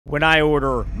when I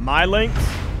order my links,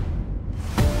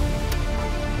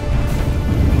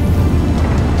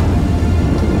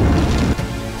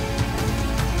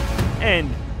 and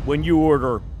when you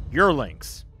order your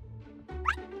links.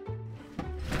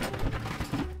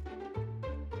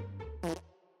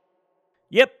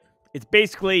 Yep, it's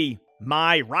basically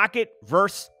my rocket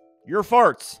versus your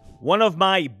farts. One of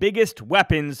my biggest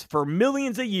weapons for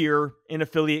millions a year in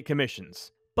affiliate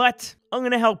commissions. But I'm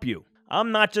going to help you.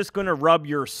 I'm not just going to rub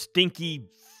your stinky,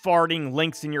 farting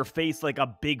links in your face like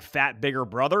a big fat bigger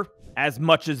brother, as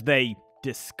much as they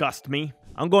disgust me.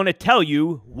 I'm going to tell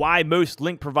you why most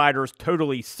link providers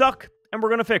totally suck, and we're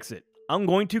going to fix it. I'm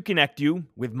going to connect you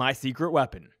with my secret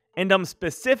weapon. And I'm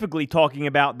specifically talking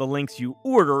about the links you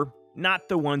order, not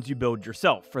the ones you build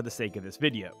yourself for the sake of this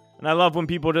video. And I love when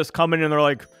people just come in and they're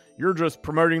like, you're just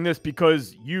promoting this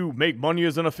because you make money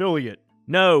as an affiliate.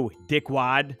 No,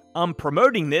 dickwad. I'm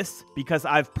promoting this because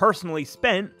I've personally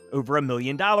spent over $1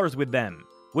 million with them,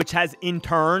 which has in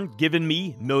turn given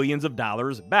me millions of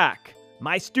dollars back.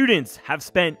 My students have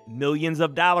spent millions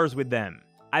of dollars with them.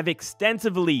 I've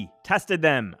extensively tested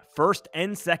them first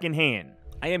and second hand.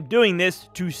 I am doing this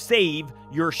to save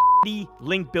your shitty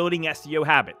link building SEO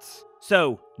habits.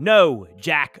 So, no,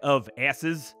 jack of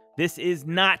asses, this is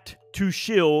not to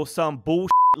shill some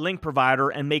bullshit link provider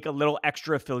and make a little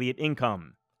extra affiliate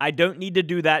income. I don't need to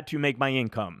do that to make my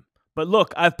income. But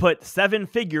look, I've put 7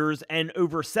 figures and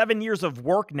over 7 years of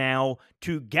work now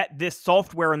to get this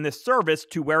software and this service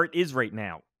to where it is right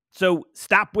now. So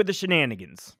stop with the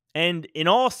shenanigans. And in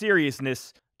all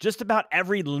seriousness, just about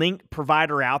every link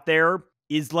provider out there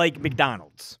is like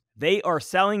McDonald's. They are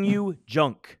selling you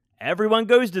junk. Everyone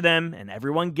goes to them and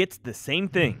everyone gets the same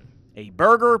thing. A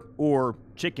burger or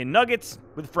chicken nuggets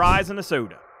with fries and a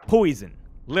soda. Poison,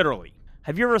 literally.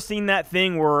 Have you ever seen that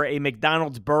thing where a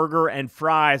McDonald's burger and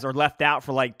fries are left out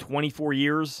for like 24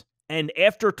 years? And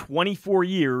after 24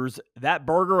 years, that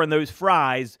burger and those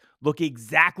fries look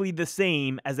exactly the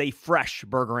same as a fresh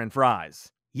burger and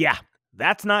fries. Yeah,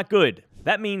 that's not good.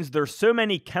 That means there's so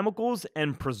many chemicals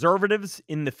and preservatives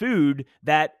in the food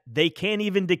that they can't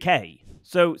even decay.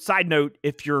 So, side note,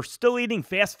 if you're still eating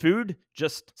fast food,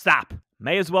 just stop.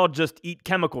 May as well just eat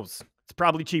chemicals. It's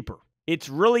probably cheaper. It's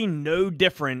really no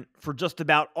different for just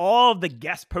about all of the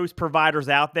guest post providers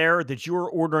out there that you are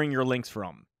ordering your links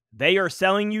from. They are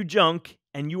selling you junk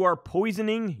and you are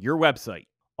poisoning your website.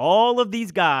 All of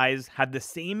these guys have the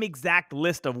same exact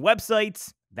list of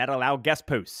websites that allow guest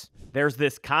posts. There's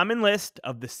this common list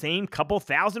of the same couple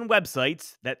thousand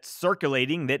websites that's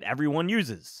circulating that everyone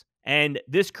uses. And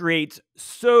this creates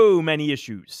so many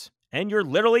issues. And you're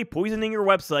literally poisoning your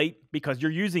website because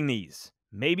you're using these.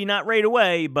 Maybe not right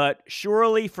away, but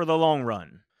surely for the long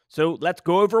run. So let's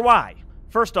go over why.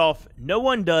 First off, no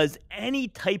one does any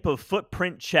type of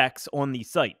footprint checks on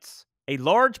these sites. A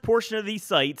large portion of these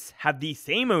sites have the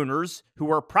same owners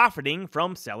who are profiting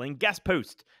from selling guest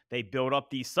posts. They build up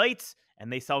these sites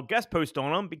and they sell guest posts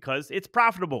on them because it's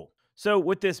profitable. So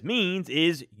what this means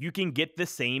is you can get the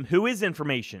same who is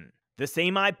information, the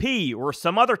same IP or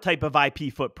some other type of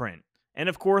IP footprint. And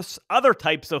of course, other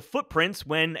types of footprints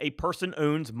when a person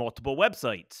owns multiple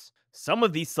websites. Some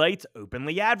of these sites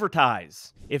openly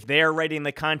advertise. If they are writing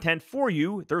the content for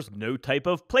you, there's no type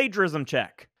of plagiarism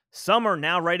check. Some are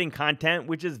now writing content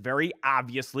which is very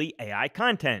obviously AI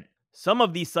content. Some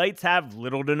of these sites have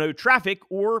little to no traffic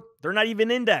or they're not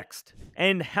even indexed.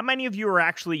 And how many of you are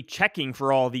actually checking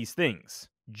for all these things?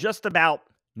 Just about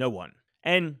no one.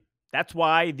 And that's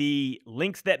why the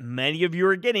links that many of you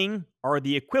are getting are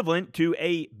the equivalent to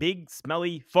a big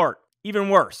smelly fart. Even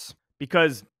worse,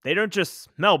 because they don't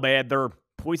just smell bad, they're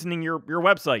poisoning your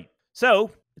website.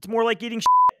 So it's more like eating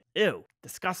shit. Ew,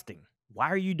 disgusting. Why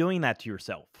are you doing that to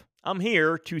yourself? I'm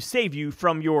here to save you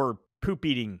from your poop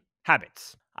eating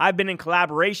habits. I've been in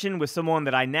collaboration with someone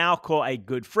that I now call a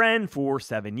good friend for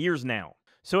 7 years now.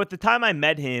 So at the time I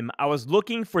met him, I was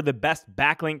looking for the best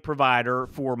backlink provider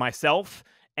for myself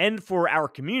and for our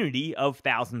community of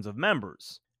thousands of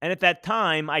members. And at that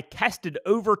time, I tested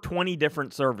over 20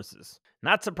 different services.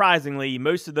 Not surprisingly,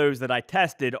 most of those that I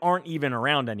tested aren't even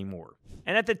around anymore.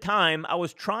 And at the time, I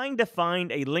was trying to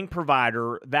find a link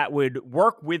provider that would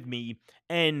work with me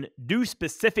and do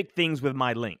specific things with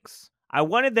my links. I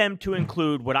wanted them to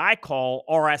include what I call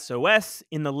RSOS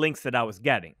in the links that I was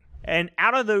getting. And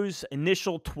out of those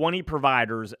initial 20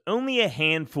 providers, only a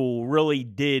handful really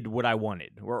did what I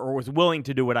wanted or was willing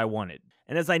to do what I wanted.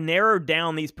 And as I narrowed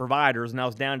down these providers and I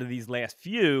was down to these last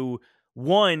few,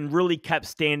 one really kept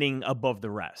standing above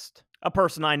the rest. A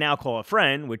person I now call a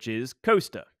friend, which is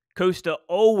Costa. Costa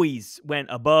always went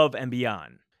above and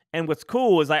beyond. And what's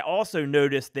cool is I also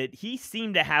noticed that he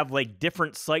seemed to have like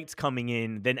different sites coming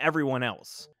in than everyone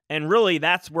else. And really,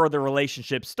 that's where the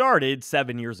relationship started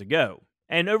 7 years ago.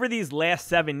 And over these last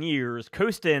 7 years,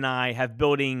 Costa and I have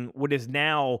building what is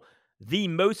now the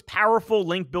most powerful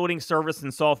link building service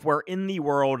and software in the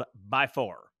world by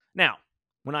far. Now,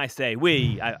 when I say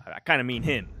we, I kind of mean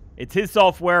him. It's his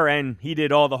software and he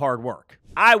did all the hard work.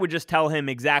 I would just tell him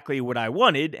exactly what I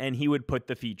wanted and he would put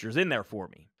the features in there for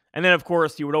me. And then, of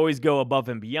course, he would always go above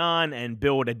and beyond and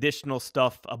build additional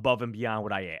stuff above and beyond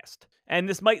what I asked. And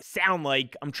this might sound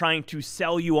like I'm trying to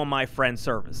sell you on my friend's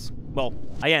service. Well,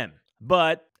 I am,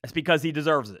 but it's because he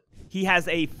deserves it. He has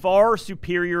a far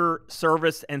superior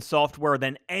service and software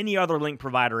than any other link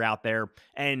provider out there,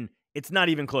 and it's not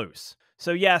even close.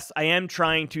 So yes, I am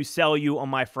trying to sell you on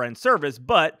my friend's service,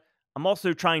 but I'm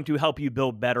also trying to help you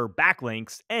build better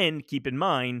backlinks, and keep in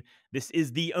mind, this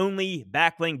is the only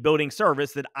backlink building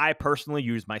service that I personally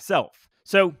use myself.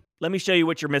 So let me show you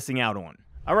what you're missing out on.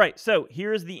 All right, so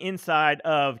here's the inside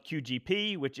of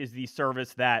QGP, which is the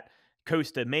service that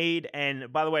Costa made.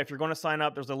 And by the way, if you're going to sign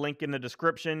up, there's a link in the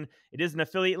description. It is an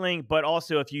affiliate link, but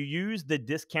also if you use the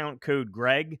discount code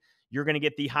Greg, you're going to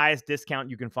get the highest discount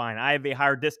you can find. I have a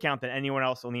higher discount than anyone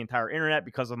else on the entire internet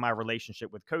because of my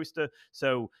relationship with Costa.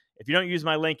 So if you don't use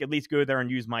my link, at least go there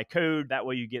and use my code. That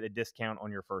way you get a discount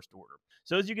on your first order.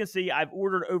 So as you can see, I've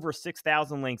ordered over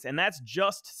 6,000 links, and that's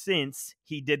just since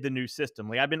he did the new system.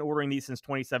 Like, I've been ordering these since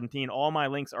 2017. All my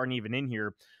links aren't even in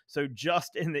here. So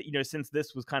just in the, since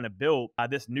this was kind of built,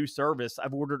 this new service,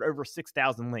 I've ordered over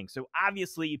 6,000 links. So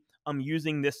obviously I'm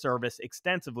using this service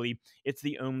extensively. It's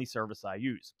the only service I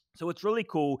use. So what's really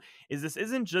cool is this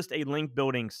isn't just a link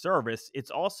building service,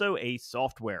 it's also a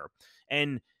software.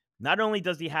 And not only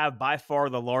does he have by far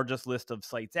the largest list of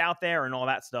sites out there and all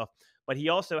that stuff, but he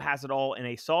also has it all in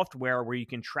a software where you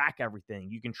can track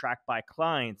everything. You can track by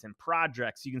clients and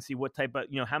projects. You can see what type of,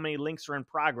 how many links are in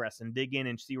progress and dig in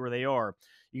and see where they are.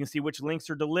 You can see which links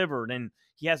are delivered. And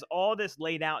he has all this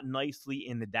laid out nicely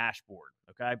in the dashboard.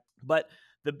 Okay. But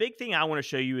the big thing I want to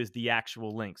show you is the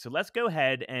actual link. So let's go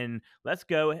ahead and let's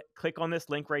go click on this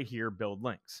link right here, build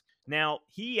links. Now,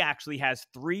 he actually has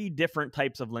 3 different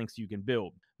types of links you can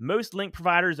build. Most link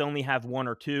providers only have 1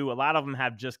 or 2. A lot of them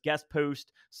have just guest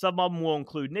posts. Some of them will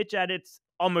include niche edits.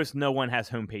 Almost no one has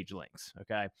homepage links,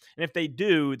 okay? And if they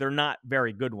do, they're not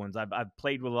very good ones. I've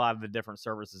played with a lot of the different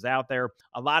services out there.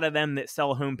 A lot of them that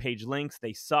sell homepage links,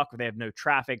 they suck. They have no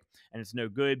traffic, and it's no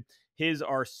good. His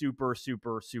are super,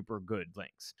 super, super good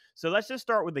links. So let's just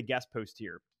start with the guest post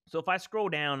here. So if I scroll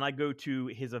down, I go to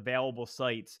his available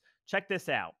sites. Check this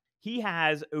out. He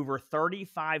has over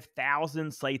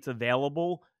 35,000 sites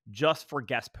available just for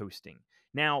guest posting.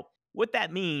 Now, what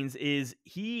that means is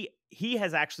he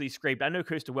has actually scraped, I know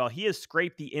Costa well, he has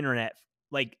scraped the internet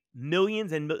like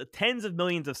millions and tens of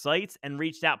millions of sites and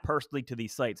reached out personally to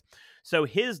these sites. So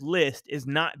his list is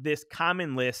not this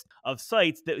common list of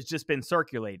sites that has just been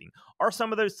circulating. Are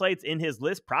some of those sites in his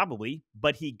list? Probably,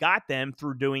 but he got them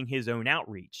through doing his own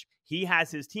outreach. He has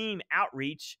his team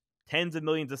outreach tens of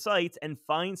millions of sites and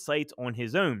find sites on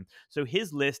his own. So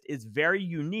his list is very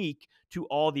unique to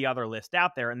all the other lists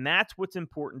out there. And that's what's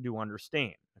important to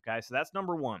understand. Okay, so that's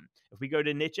number 1. If we go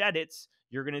to niche edits,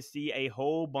 you're going to see a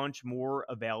whole bunch more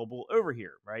available over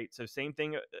here, right? So same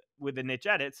thing with the niche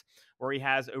edits, where he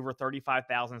has over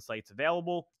 35,000 sites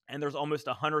available, and there's almost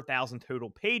 100,000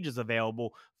 total pages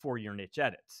available for your niche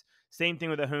edits. Same thing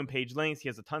with the homepage links. He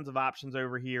has a tons of options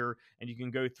over here, and you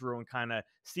can go through and kind of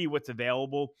see what's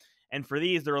available. And for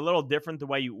these, they're a little different the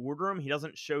way you order them. He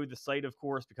doesn't show the site, of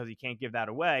course, because he can't give that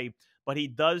away, but he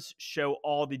does show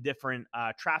all the different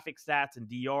traffic stats and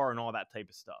DR and all that type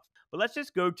of stuff. But let's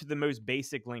just go to the most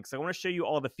basic links. I want to show you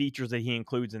all the features that he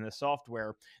includes in this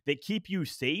software that keep you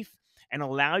safe and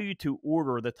allow you to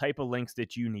order the type of links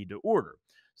that you need to order.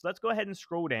 So let's go ahead and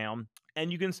scroll down, and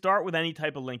you can start with any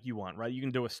type of link you want, right? You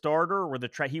can do a starter where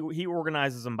he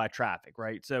organizes them by traffic,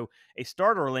 right? So a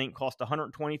starter link costs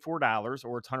 $124,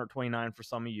 or it's $129 for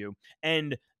some of you,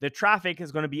 and the traffic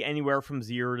is going to be anywhere from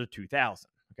 0 to 2,000.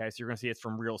 Okay, so you're going to see it's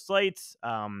from real sites,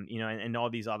 and all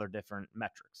these other different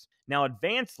metrics. Now,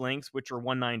 advanced links, which are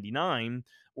 $199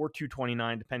 or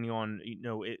 $229, depending on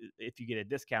if you get a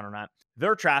discount or not,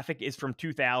 their traffic is from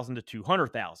 2,000 to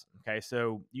 200,000. Okay,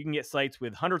 so you can get sites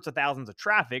with hundreds of thousands of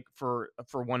traffic for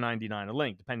 $199 a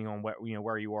link, depending on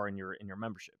where you are in your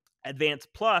membership. Advanced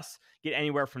Plus get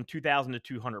anywhere from 2,000 to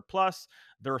 200 plus.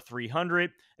 they're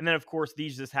 300. And then, of course,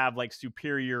 these just have like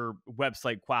superior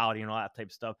website quality and all that type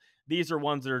of stuff. These are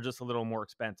ones that are just a little more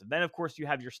expensive. Then, of course, you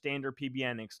have your standard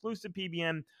PBN and exclusive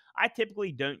PBN. I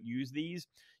typically don't use these.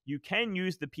 You can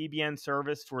use the PBN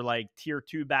service for like tier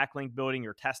 2 backlink building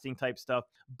or testing type stuff,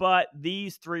 but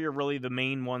these three are really the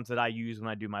main ones that I use when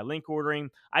I do my link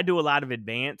ordering. I do a lot of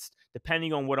advanced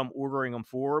depending on what I'm ordering them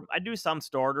for. I do some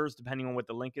starters depending on what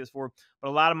the link is for, but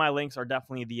a lot of my links are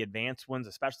definitely the advanced ones,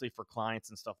 especially for clients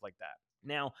and stuff like that.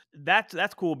 Now,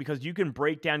 that's cool because you can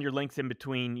break down your links in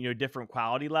between, different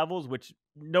quality levels, which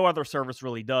no other service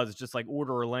really does. It's just like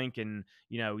order a link and,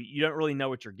 you don't really know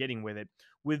what you're getting with it.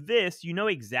 With this, you know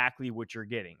exactly what you're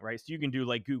getting, right? So you can do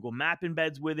like Google Map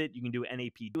embeds with it. You can do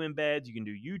NAP embeds. You can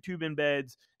do YouTube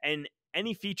embeds. And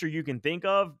any feature you can think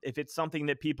of, if it's something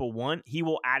that people want, he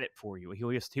will add it for you.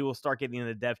 He will start getting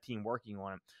the dev team working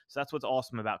on it. So that's what's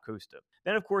awesome about Costa.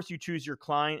 Then, of course, you choose your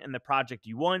client and the project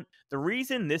you want. The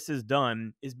reason this is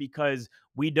done is because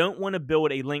we don't want to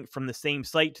build a link from the same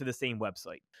site to the same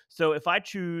website. So if I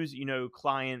choose,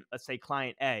 client, let's say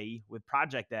client A with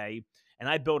project A, and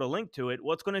I build a link to it,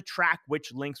 well, it's going to track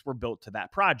which links were built to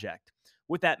that project.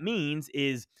 What that means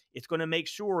is it's going to make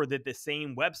sure that the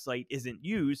same website isn't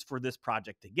used for this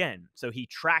project again. So he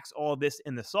tracks all this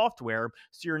in the software,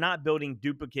 so you're not building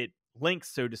duplicate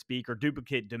links, so to speak, or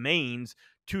duplicate domains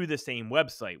to the same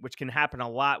website, which can happen a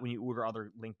lot when you order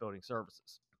other link building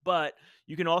services. But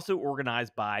you can also organize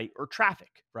by or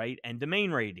traffic, right? And domain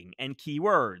rating and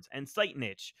keywords and site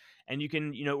niche. And you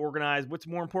can, organize what's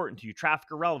more important to you,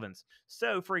 traffic or relevance.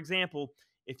 So, for example,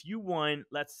 if you want,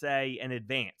 let's say, an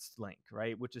advanced link,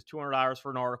 right, which is $200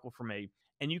 for an article for me,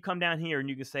 and you come down here and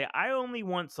you can say, I only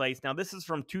want sites. Now, this is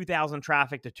from 2,000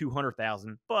 traffic to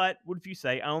 200,000. But what if you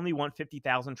say, I only want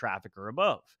 50,000 traffic or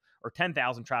above, or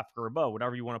 10,000 traffic or above,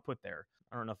 whatever you want to put there.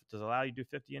 I don't know if it does allow you to do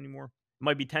 50 anymore. It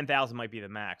might be 10,000 might be the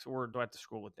max, or do I have to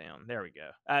scroll it down? There we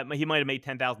go. He might have made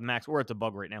 10,000 max, or it's a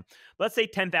bug right now. Let's say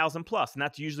 10,000 plus, and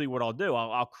that's usually what I'll do.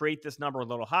 I'll create this number a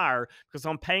little higher because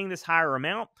I'm paying this higher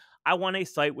amount. I want a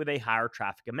site with a higher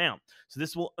traffic amount. So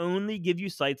this will only give you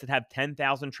sites that have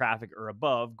 10,000 traffic or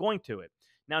above going to it.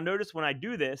 Now, notice when I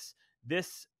do this,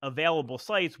 this available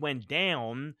sites went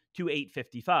down to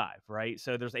 855, right?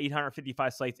 So there's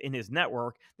 855 sites in his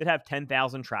network that have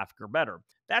 10,000 traffic or better.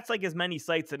 That's like as many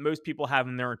sites that most people have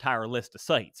in their entire list of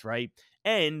sites, right?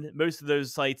 And most of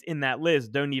those sites in that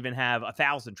list don't even have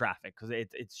 1,000 traffic because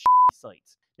it's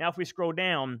sites. Now, if we scroll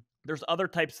down, there's other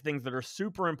types of things that are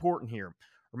super important here.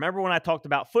 Remember when I talked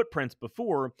about footprints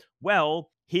before?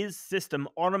 Well, his system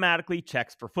automatically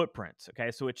checks for footprints, okay?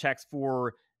 So it checks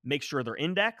for make sure they're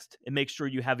indexed. It makes sure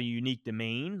you have a unique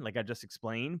domain, like I just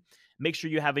explained. Make sure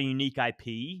you have a unique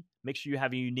IP. Make sure you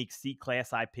have a unique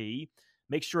C-class IP.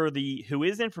 Make sure the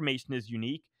whois information is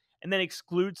unique. And then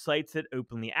exclude sites that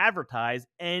openly advertise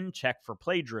and check for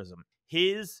plagiarism.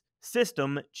 His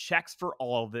system checks for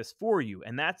all of this for you.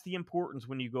 And that's the importance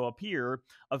when you go up here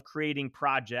of creating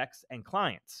projects and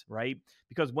clients, right?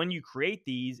 Because when you create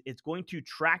these, it's going to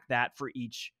track that for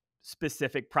each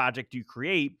specific project you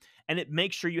create, and it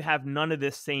makes sure you have none of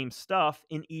this same stuff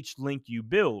in each link you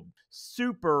build.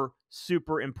 Super,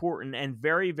 super important and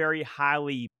very, very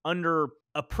highly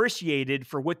underappreciated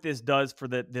for what this does for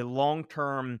the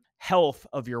long-term health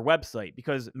of your website,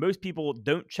 because most people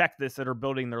don't check this that are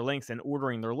building their links and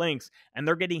ordering their links, and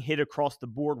they're getting hit across the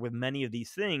board with many of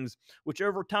these things, which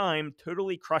over time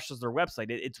totally crushes their website.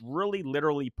 It's really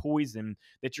literally poison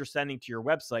that you're sending to your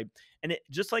website. And it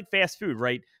just like fast food,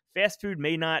 right? Fast food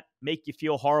may not make you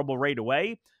feel horrible right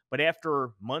away, but after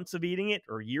months of eating it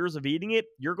or years of eating it,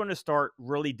 you're going to start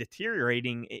really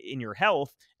deteriorating in your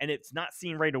health. And it's not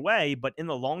seen right away, but in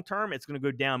the long term, it's going to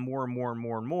go down more and more and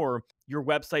more and more. Your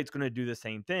website's going to do the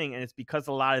same thing. And it's because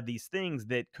a lot of these things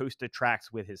that Costa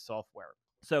tracks with his software.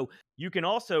 So you can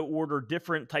also order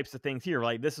different types of things here.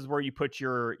 Like this is where you put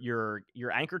your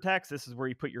anchor text. This is where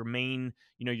you put your main,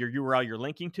 your URL you're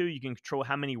linking to. You can control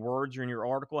how many words are in your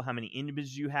article, how many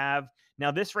images you have.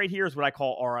 Now this right here is what I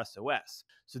call RSOS.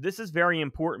 So this is very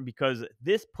important because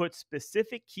this puts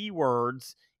specific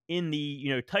keywords in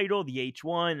the title, the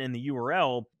H1, and the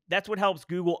URL. That's what helps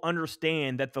Google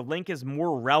understand that the link is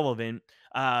more relevant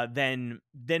than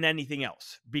anything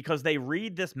else, because they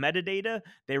read this metadata,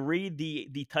 they read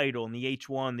the title and the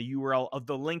H1, the URL of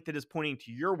the link that is pointing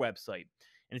to your website.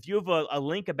 And if you have a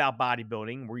link about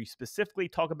bodybuilding where you specifically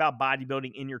talk about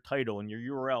bodybuilding in your title and your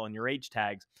URL and your H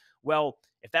tags, well,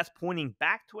 if that's pointing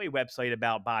back to a website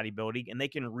about bodybuilding and they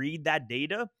can read that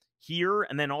data, here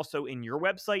and then also in your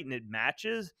website and it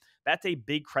matches, that's a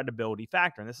big credibility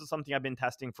factor. And this is something I've been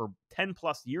testing for 10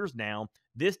 plus years now.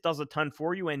 This does a ton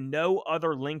for you, and no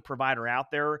other link provider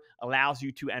out there allows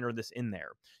you to enter this in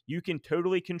there. You can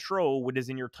totally control what is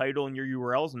in your title and your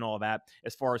URLs and all that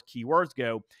as far as keywords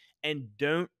go, and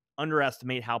don't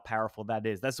underestimate how powerful that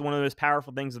is. That's one of the most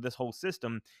powerful things of this whole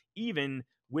system, even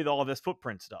with all this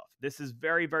footprint stuff. This is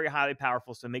very, very highly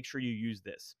powerful, so make sure you use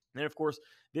this. And of course,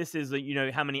 this is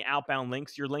how many outbound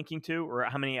links you're linking to, or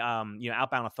how many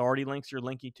outbound authority links you're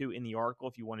linking to in the article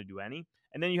if you want to do any.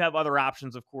 And then you have other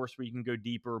options, of course, where you can go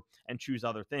deeper and choose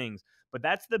other things. But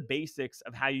that's the basics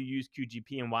of how you use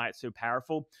QGP and why it's so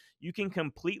powerful. You can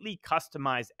completely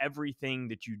customize everything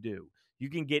that you do. You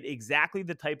can get exactly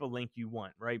the type of link you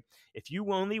want, right? If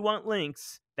you only want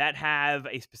links that have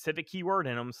a specific keyword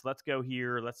in them, so let's go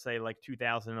here, let's say like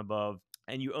 2,000 above,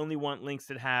 and you only want links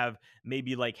that have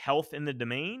maybe like health in the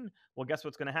domain, well, guess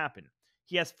what's going to happen?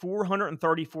 He has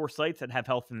 434 sites that have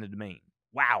health in the domain.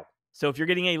 Wow. So if you're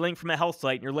getting a link from a health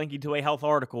site and you're linking to a health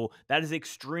article, that is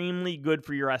extremely good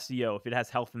for your SEO if it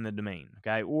has health in the domain,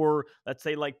 okay? Or let's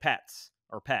say like pets,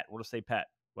 or pet, we'll just say pet.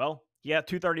 Well, yeah,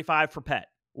 235 for pet.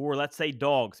 Or let's say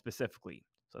dog specifically.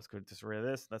 So let's go just rid of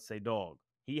this. Let's say dog.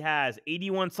 He has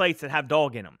 81 sites that have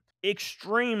dog in them.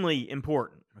 Extremely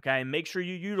important, okay? And make sure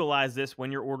you utilize this when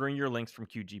you're ordering your links from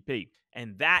QGP.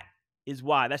 And that is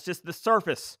why, that's just the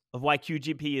surface of why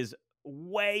QGP is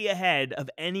way ahead of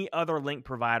any other link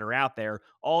provider out there.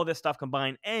 All this stuff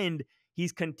combined, and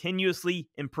he's continuously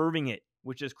improving it,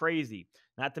 which is crazy.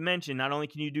 Not to mention, not only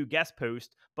can you do guest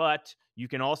posts, but you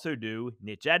can also do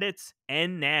niche edits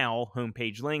and now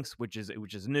homepage links, which is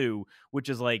new, which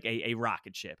is like a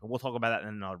rocket ship. And we'll talk about that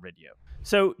in another video.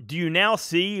 So do you now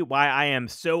see why I am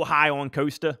so high on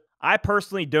Costa? I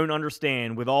personally don't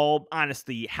understand, with all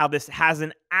honesty, how this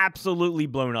hasn't absolutely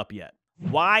blown up yet.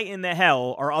 Why in the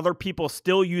hell are other people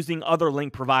still using other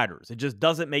link providers? It just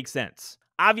doesn't make sense.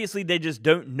 Obviously, they just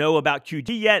don't know about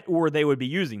QGP yet, or they would be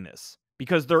using this,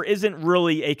 because there isn't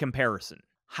really a comparison.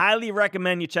 Highly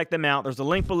recommend you check them out. There's a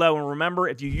link below. And remember,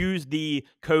 if you use the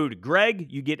code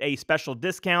Greg, you get a special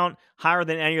discount higher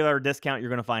than any other discount you're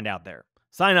going to find out there.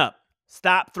 Sign up.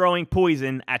 Stop throwing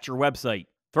poison at your website.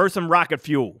 Throw some rocket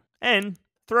fuel. And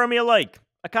throw me a like,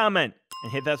 a comment,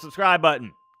 and hit that subscribe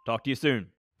button. Talk to you soon.